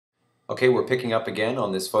Okay, we're picking up again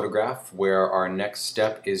on this photograph where our next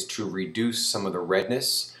step is to reduce some of the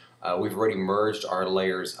redness. We've already merged our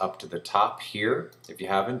layers up to the top here. If you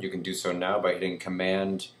haven't, you can do so now by hitting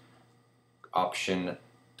Command, Option,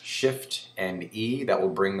 Shift, and E. That will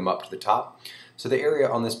bring them up to the top. So the area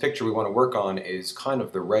on this picture we want to work on is kind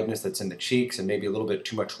of the redness that's in the cheeks and maybe a little bit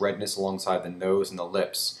too much redness alongside the nose and the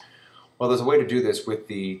lips. Well, there's a way to do this with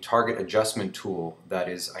the target adjustment tool that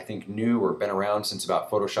is, I think, new or been around since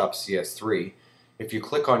about Photoshop CS3. If you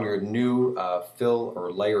click on your new fill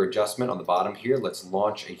or layer adjustment on the bottom here, let's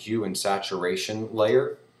launch a hue and saturation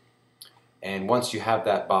layer. And once you have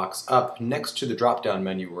that box up, next to the drop-down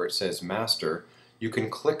menu where it says Master, you can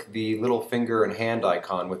click the little finger and hand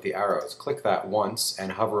icon with the arrows. Click that once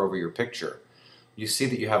and hover over your picture. You see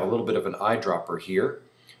that you have a little bit of an eyedropper here.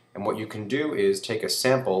 And what you can do is take a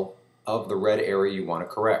sample of the red area you want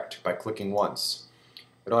to correct by clicking once.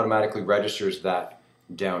 It automatically registers that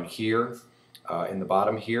down here in the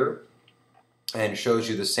bottom here and shows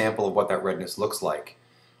you the sample of what that redness looks like.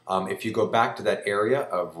 If you go back to that area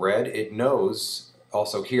of red, it knows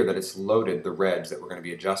also here that it's loaded the reds that we're going to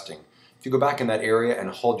be adjusting. If you go back in that area and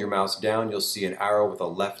hold your mouse down, you'll see an arrow with a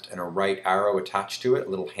left and a right arrow attached to it, a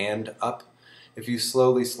little hand up. If you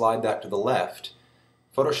slowly slide that to the left,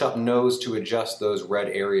 Photoshop knows to adjust those red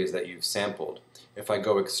areas that you've sampled. If I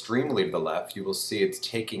go extremely to the left, you will see it's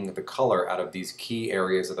taking the color out of these key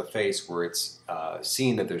areas of the face where it's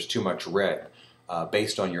seen that there's too much red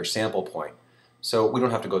based on your sample point. So we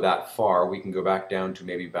don't have to go that far. We can go back down to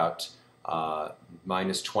maybe about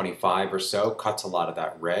 -25 or so, cuts a lot of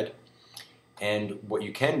that red. And what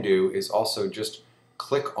you can do is also just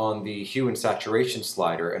click on the hue and saturation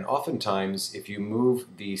slider, and oftentimes if you move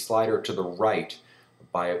the slider to the right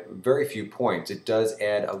by very few points, it does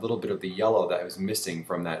add a little bit of the yellow that was missing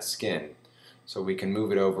from that skin. So we can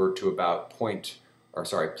move it over to about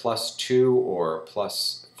 +2 or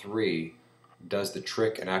 +3 does the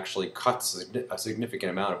trick and actually cuts a significant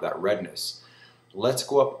amount of that redness. Let's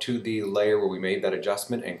go up to the layer where we made that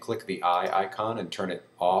adjustment and click the eye icon and turn it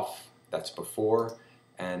off. That's before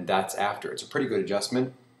and that's after. It's a pretty good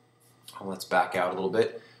adjustment. Let's back out a little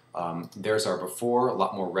bit. There's our before, a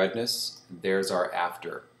lot more redness. There's our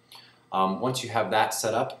after. Once you have that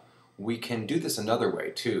set up, we can do this another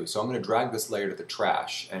way too. So I'm going to drag this layer to the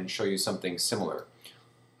trash and show you something similar.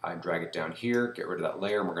 I drag it down here, get rid of that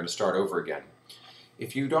layer, and we're going to start over again.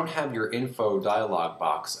 If you don't have your info dialog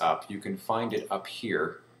box up, you can find it up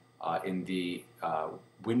here in the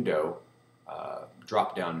window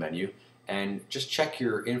drop-down menu, and just check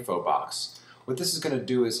your info box. What this is going to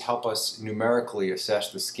do is help us numerically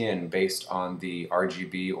assess the skin based on the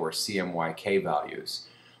RGB or CMYK values.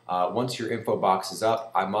 Once your info box is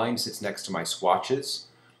up, mine sits next to my swatches.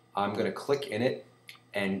 I'm going to click in it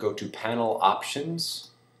and go to Panel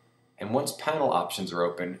Options. And once Panel Options are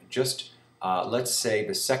open, just let's say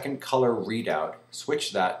the second color readout,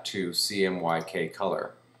 switch that to CMYK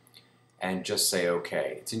color and just say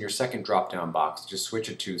OK. It's in your second drop-down box. Just switch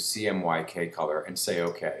it to CMYK color and say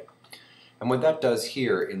OK. And what that does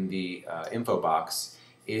here in the info box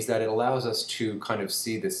is that it allows us to kind of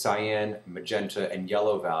see the cyan, magenta, and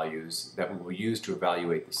yellow values that we will use to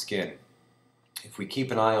evaluate the skin. If we keep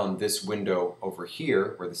an eye on this window over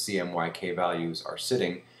here, where the CMYK values are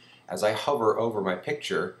sitting, as I hover over my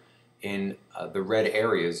picture in the red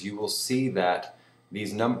areas, you will see that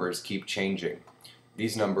these numbers keep changing.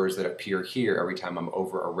 These numbers that appear here every time I'm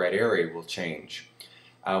over a red area will change.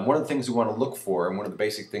 One of the things we want to look for, and one of the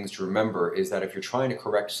basic things to remember, is that if you're trying to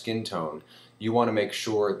correct skin tone, you want to make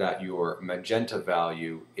sure that your magenta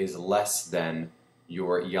value is less than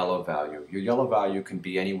your yellow value. Your yellow value can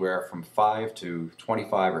be anywhere from 5 to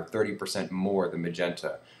 25 or 30% more than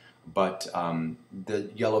magenta, but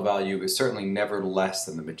the yellow value is certainly never less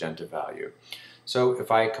than the magenta value. So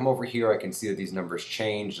if I come over here, I can see that these numbers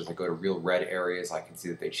change. As I go to real red areas, I can see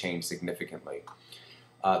that they change significantly.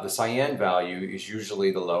 The cyan value is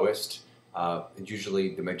usually the lowest.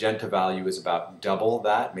 Usually the magenta value is about double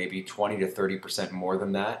that, maybe 20 to 30% more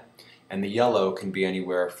than that. And the yellow can be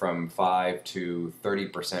anywhere from 5 to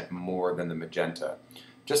 30% more than the magenta.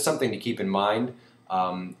 Just something to keep in mind,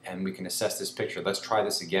 and we can assess this picture. Let's try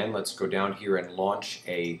this again. Let's go down here and launch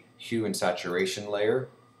a hue and saturation layer.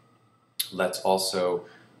 Let's also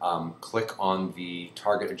click on the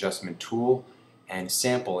target adjustment tool and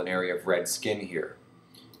sample an area of red skin here.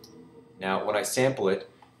 Now when I sample it,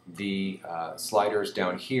 the sliders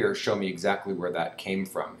down here show me exactly where that came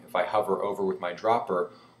from. If I hover over with my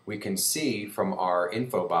dropper, we can see from our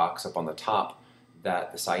info box up on the top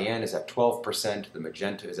that the cyan is at 12%, the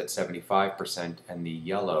magenta is at 75%, and the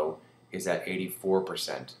yellow is at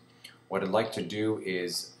 84%. What I'd like to do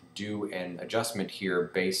is do an adjustment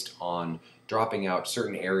here based on dropping out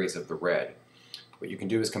certain areas of the red. What you can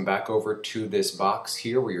do is come back over to this box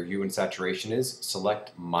here where your hue and saturation is,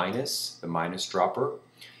 select minus, the minus dropper,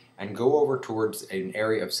 and go over towards an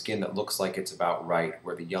area of skin that looks like it's about right,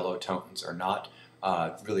 where the yellow tones are not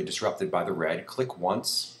really disrupted by the red. Click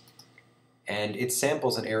once, and it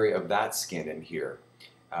samples an area of that skin in here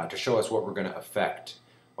to show us what we're going to affect.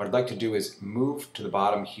 What I'd like to do is move to the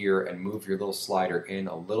bottom here and move your little slider in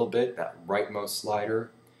a little bit, that rightmost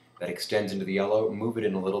slider that extends into the yellow, move it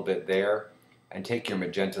in a little bit there, and take your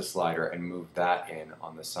magenta slider and move that in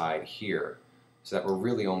on the side here, so that we're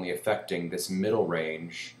really only affecting this middle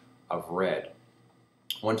range of red.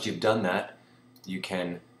 Once you've done that, you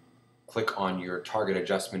can click on your target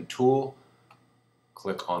adjustment tool,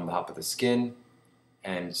 click on the top of the skin,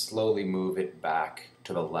 and slowly move it back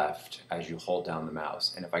to the left as you hold down the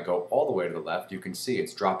mouse. And if I go all the way to the left, you can see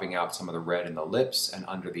it's dropping out some of the red in the lips and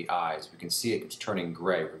under the eyes. We can see it's turning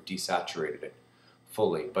gray. We've desaturated it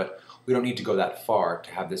fully, but we don't need to go that far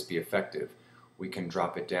to have this be effective. We can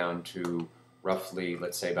drop it down to roughly,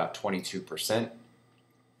 let's say, about 22%.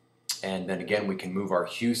 And then again, we can move our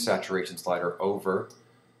hue saturation slider over.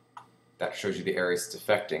 That shows you the areas it's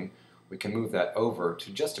affecting. We can move that over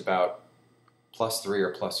to just about +3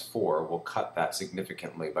 or +4. We'll cut that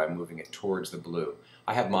significantly by moving it towards the blue.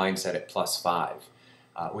 I have mine set at +5.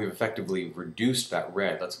 We've effectively reduced that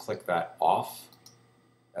red. Let's click that off.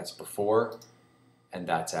 That's before, and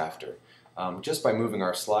that's after. Just by moving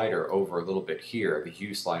our slider over a little bit here, the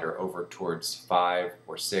hue slider over towards 5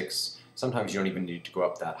 or 6, sometimes you don't even need to go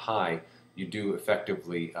up that high, you do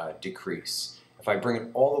effectively decrease. If I bring it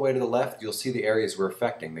all the way to the left, you'll see the areas we're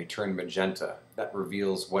affecting. They turn magenta. That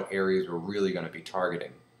reveals what areas we're really going to be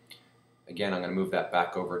targeting. Again, I'm going to move that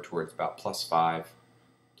back over towards about +5.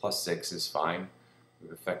 +6 is fine.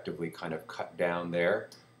 We've effectively kind of cut down there.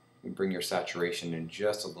 You bring your saturation in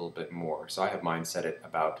just a little bit more. So I have mine set at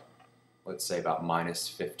about, let's say, about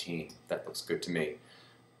 -15. That looks good to me.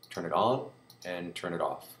 Turn it on and turn it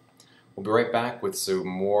off. We'll be right back with some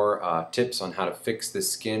more tips on how to fix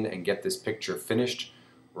this skin and get this picture finished.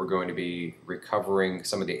 We're going to be recovering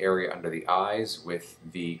some of the area under the eyes with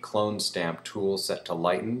the clone stamp tool set to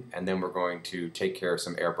lighten, and then we're going to take care of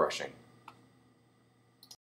some airbrushing.